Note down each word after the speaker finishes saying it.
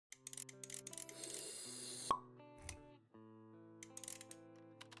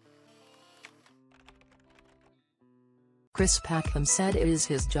Packham said it is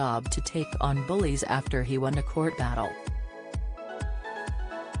his job to take on bullies after he won a court battle.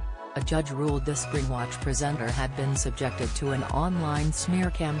 A judge ruled the Springwatch presenter had been subjected to an online smear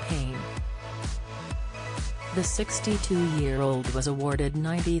campaign. The 62-year-old was awarded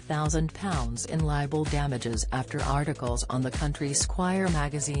 £90,000 in libel damages after articles on the Country Squire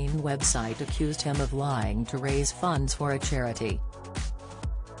magazine website accused him of lying to raise funds for a charity.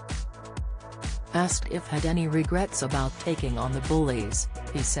 Asked if had any regrets about taking on the bullies,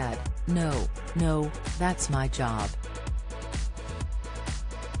 he said, No, that's my job.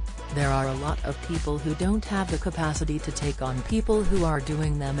 There are a lot of people who don't have the capacity to take on people who are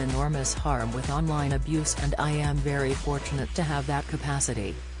doing them enormous harm with online abuse, and I am very fortunate to have that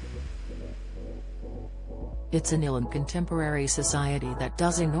capacity. It's an ill and contemporary society that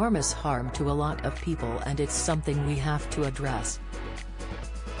does enormous harm to a lot of people, and it's something we have to address.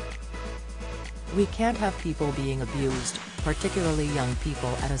 We can't have people being abused, particularly young people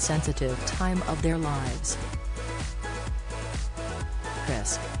at a sensitive time of their lives.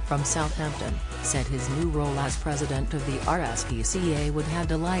 Chris, from Southampton, said his new role as president of the RSPCA would have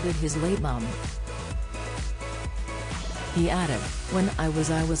delighted his late mum. He added, When I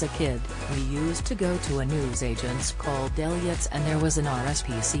was a kid, we used to go to a newsagent's called Elliott's, and there was an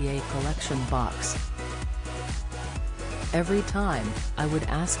RSPCA collection box. Every time, I would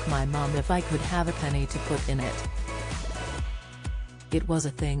ask my mum if I could have a penny to put in it. It was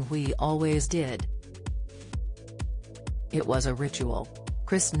a thing we always did. It was a ritual.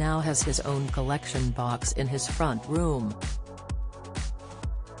 Chris now has his own collection box in his front room.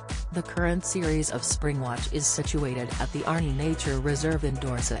 The current series of Springwatch is situated at the Arnie Nature Reserve in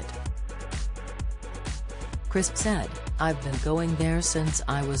Dorset. Chris said, I've been going there since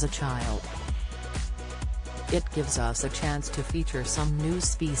I was a child. It gives us a chance to feature some new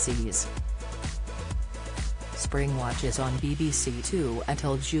species. Springwatch is on BBC Two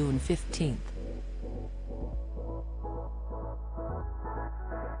until June 15.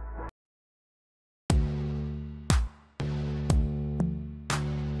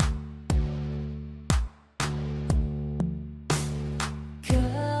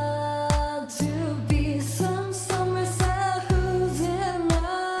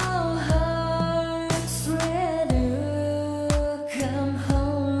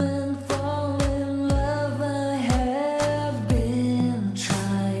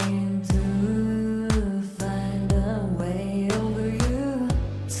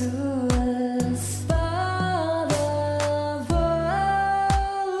 To